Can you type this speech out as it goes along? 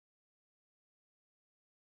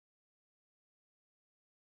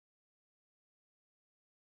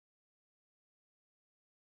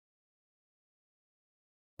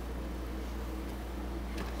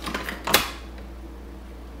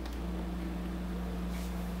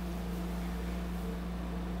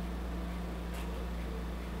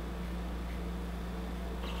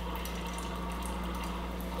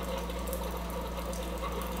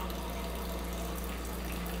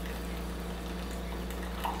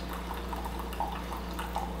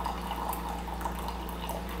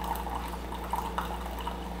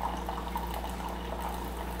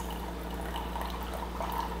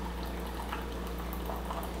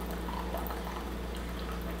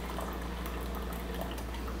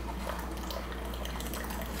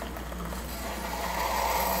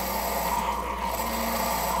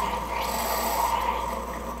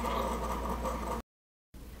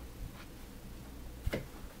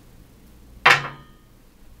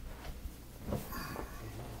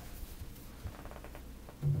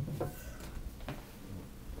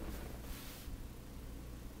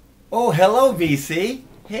Oh, hello VC.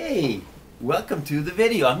 Hey, welcome to the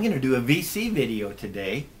video. I'm going to do a VC video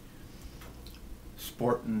today.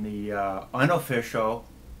 Sporting the unofficial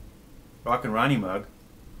Rockin' Ronnie mug.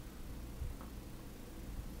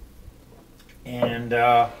 And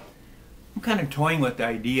I'm kind of toying with the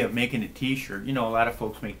idea of making a t-shirt. You know, a lot of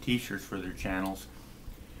folks make t-shirts for their channels.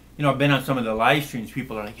 You know, I've been on some of the live streams.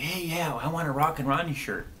 People are like, hey, yeah, I want a Rockin' Ronnie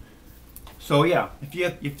shirt. So yeah,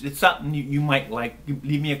 if it's something you might like,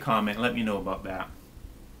 leave me a comment and let me know about that.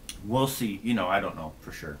 We'll see. You know, I don't know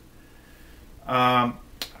for sure. The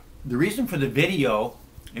reason for the video,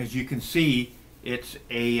 as you can see, it's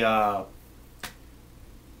a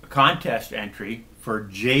contest entry for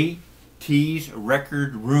JT's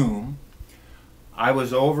Record Room. I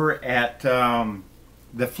was over at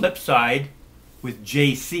the flip side with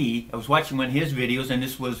JC. I was watching one of his videos, and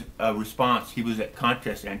this was a response. He was at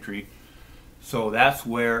contest entry. So that's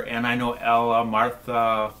where, and I know Ella,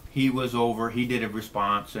 Martha, he was over, he did a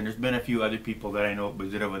response, and there's been a few other people that I know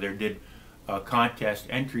was over there did contest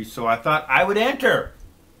entries. So I thought I would enter.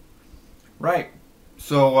 Right.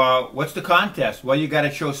 So what's the contest? Well, you got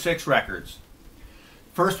to show 6 records.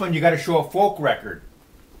 First one, you got to show a folk record.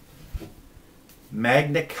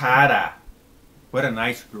 Magna Carta. What a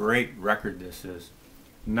nice, great record this is.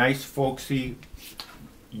 Nice, folksy,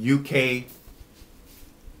 UK.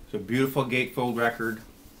 It's a beautiful gatefold record.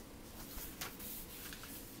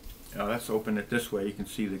 Now let's open it this way. You can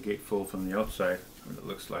see the gatefold from the outside, what it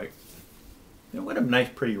looks like. You know, what a nice,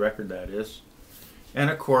 pretty record that is. And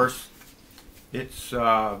of course, it's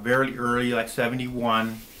very early, like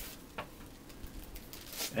 71.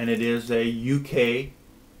 And it is a UK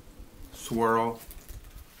swirl.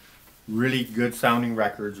 Really good sounding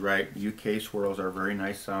records, right? UK swirls are very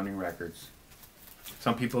nice sounding records.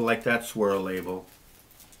 Some people like that swirl label.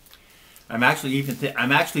 I'm actually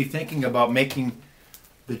thinking about making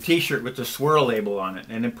the t-shirt with the swirl label on it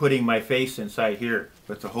and then putting my face inside here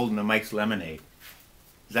with the Holding the Mike's Lemonade.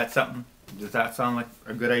 Is that something? Does that sound like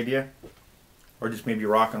a good idea? Or just maybe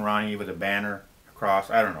Rockin' Ronnie with a banner across?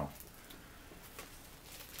 I don't know.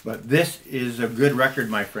 But this is a good record,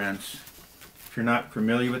 my friends. If you're not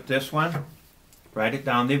familiar with this one, write it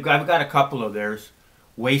down. I've got a couple of theirs.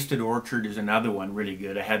 Wasted Orchard is another one really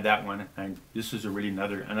good. I had that one, and this is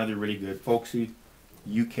another really good folksy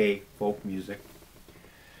UK folk music.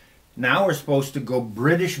 Now we're supposed to go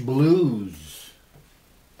British blues.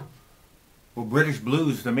 Well, British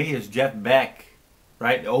blues to me is Jeff Beck,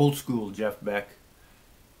 right? The old school Jeff Beck.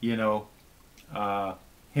 You know,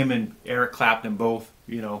 him and Eric Clapton both.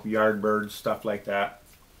 You know, Yardbirds, stuff like that.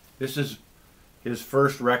 This is his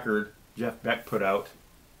first record Jeff Beck put out,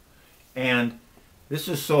 and this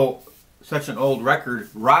is such an old record.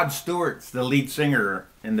 Rod Stewart's the lead singer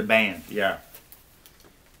in the band, yeah.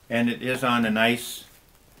 And it is on a nice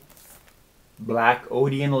black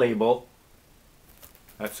Odeon label.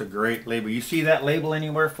 That's a great label. You see that label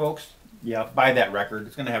anywhere, folks? Yeah, buy that record.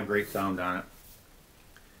 It's going to have great sound on it.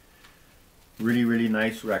 Really, really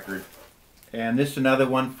nice record. And this is another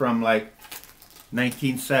one from like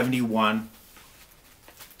 1971.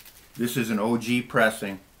 This is an OG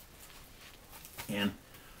pressing. And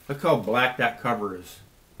look how black that cover is,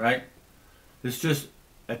 right? It's just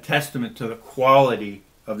a testament to the quality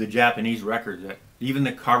of the Japanese records. That even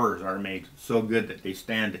the covers are made so good that they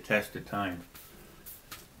stand the test of time.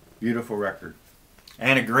 Beautiful record.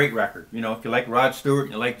 And a great record. You know, if you like Rod Stewart,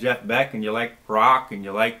 and you like Jeff Beck, and you like rock, and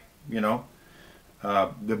you like, you know,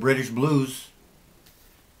 the British blues,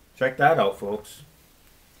 check that out, folks.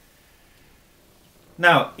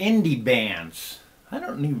 Now, indie bands. I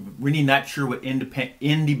don't really not sure what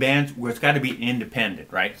indie bands. Well, it's got to be independent,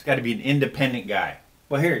 right? It's got to be an independent guy.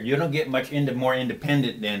 Well, here you don't get much more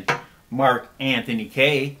independent than Mark Anthony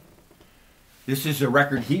Kaye. This is a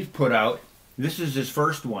record he's put out. This is his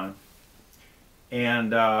first one,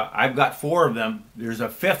 and I've got 4 of them. There's a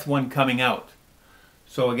 5th one coming out.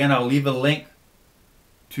 So again, I'll leave a link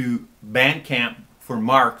to Bandcamp for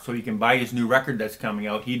Mark so you can buy his new record that's coming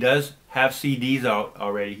out. He does have CDs out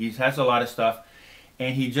already. He has a lot of stuff.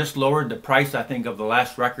 And he just lowered the price, I think, of the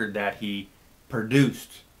last record that he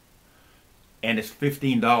produced. And it's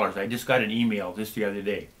 $15. I just got an email just the other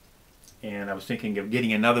day. And I was thinking of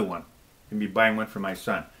getting another one. And be buying one for my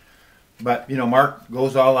son. But, you know, Mark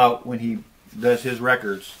goes all out when he does his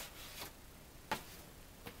records.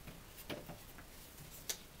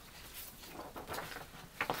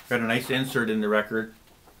 Got a nice insert in the record.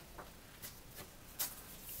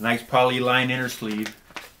 Nice polyline inner sleeve.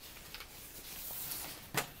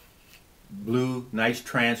 Blue, nice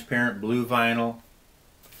transparent blue vinyl.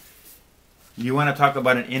 You want to talk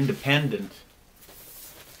about an independent,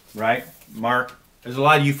 right? Mark as a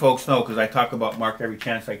lot of you folks know, because I talk about Mark every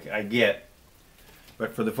chance I get,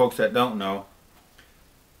 but for the folks that don't know,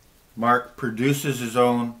 Mark produces his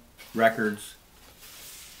own records.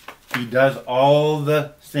 He does all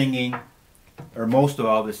the singing, or most of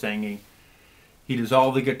all the singing. He does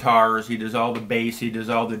all the guitars, he does all the bass, he does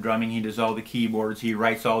all the drumming, he does all the keyboards, he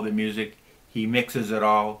writes all the music, he mixes it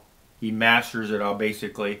all, he masters it all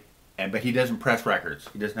basically, but he doesn't press records.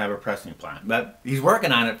 He doesn't have a pressing plant. But he's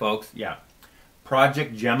working on it, folks. Yeah.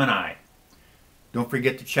 Projekt Gemineye. Don't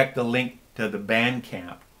forget to check the link to the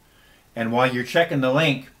Bandcamp. And while you're checking the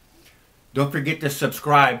link, don't forget to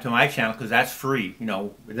subscribe to my channel because that's free. You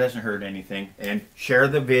know, it doesn't hurt anything. And share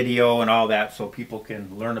the video and all that so people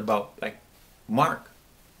can learn about, like, Mark.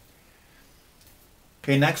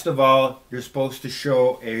 Okay, next of all, you're supposed to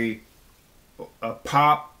show a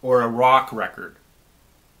pop or a rock record.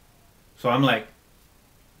 So I'm like,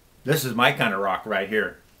 this is my kind of rock right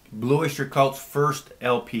here. Blue Oyster Cult's first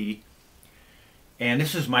LP. And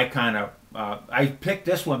this is my kind of, I picked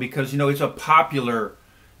this one because, you know, it's a popular,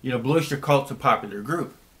 you know, Blue Oyster Cult's a popular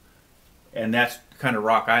group. And that's the kind of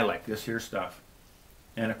rock I like, this here stuff.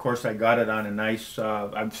 And of course I got it on a nice,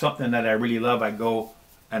 something that I really love. I go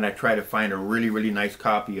and I try to find a really, really nice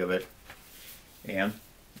copy of it. And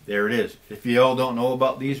there it is. If you all don't know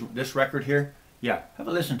about this record here, yeah, have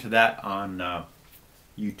a listen to that on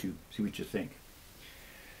YouTube. See what you think.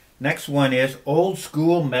 Next one is old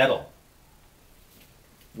school metal.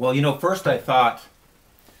 Well, you know, first I thought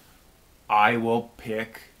I will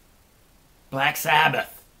pick Black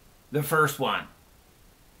Sabbath, the first one,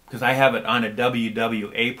 because I have it on a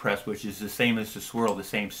WWA press, which is the same as the Swirl, the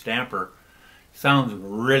same stamper. Sounds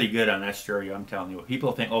really good on that stereo, I'm telling you.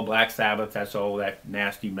 People think, oh, Black Sabbath, that's all that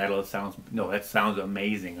nasty metal. It sounds, no, that sounds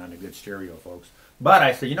amazing on a good stereo, folks. But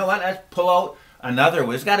I said, you know what, let's pull out another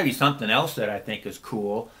one. There's got to be something else that I think is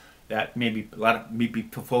cool that maybe a lot of maybe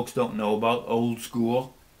folks don't know about, old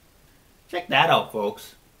school. Check that out,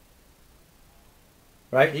 folks.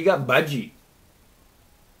 Right, you got Budgie.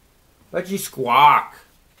 Budgie Squawk.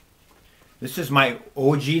 This is my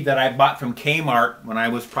OG that I bought from Kmart when I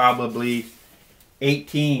was probably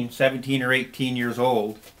 17 or 18 years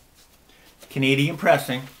old. Canadian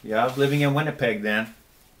pressing. Yeah, I was living in Winnipeg then.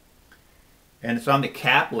 And it's on the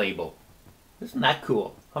Cap label. Isn't that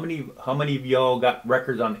cool? How many of y'all got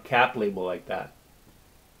records on the Cap label like that?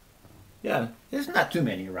 Yeah, there's not too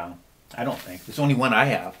many around. I don't think. There's only one I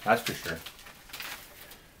have, that's for sure.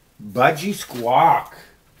 Budgie Squawk.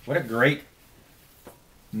 What a great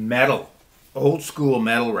metal, old school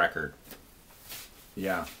metal record.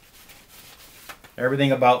 Yeah.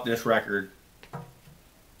 Everything about this record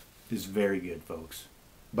is very good, folks.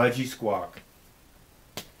 Budgie Squawk.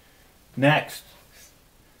 Next,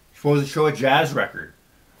 supposed to show a jazz record.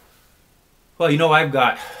 Well, you know, I've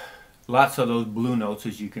got lots of those blue notes,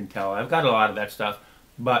 as you can tell. I've got a lot of that stuff,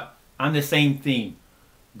 but on the same theme.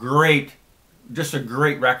 Great, just a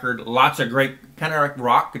great record. Lots of great kind of like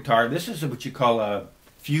rock guitar. This is what you call a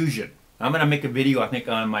fusion. I'm going to make a video, I think,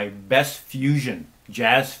 on my best fusion,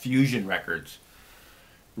 jazz fusion records.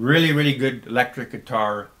 Really, really good electric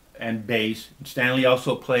guitar and bass. Stanley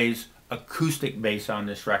also plays acoustic bass on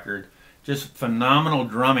this record. Just phenomenal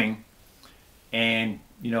drumming, and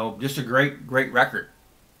you know, just a great record.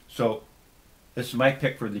 So this is my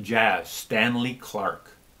pick for the jazz. Stanley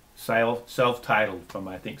Clarke, self-titled from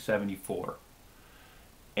I think '74,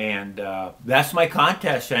 and that's my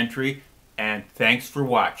contest entry. And thanks for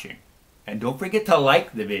watching. And don't forget to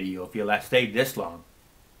like the video if you stayed this long.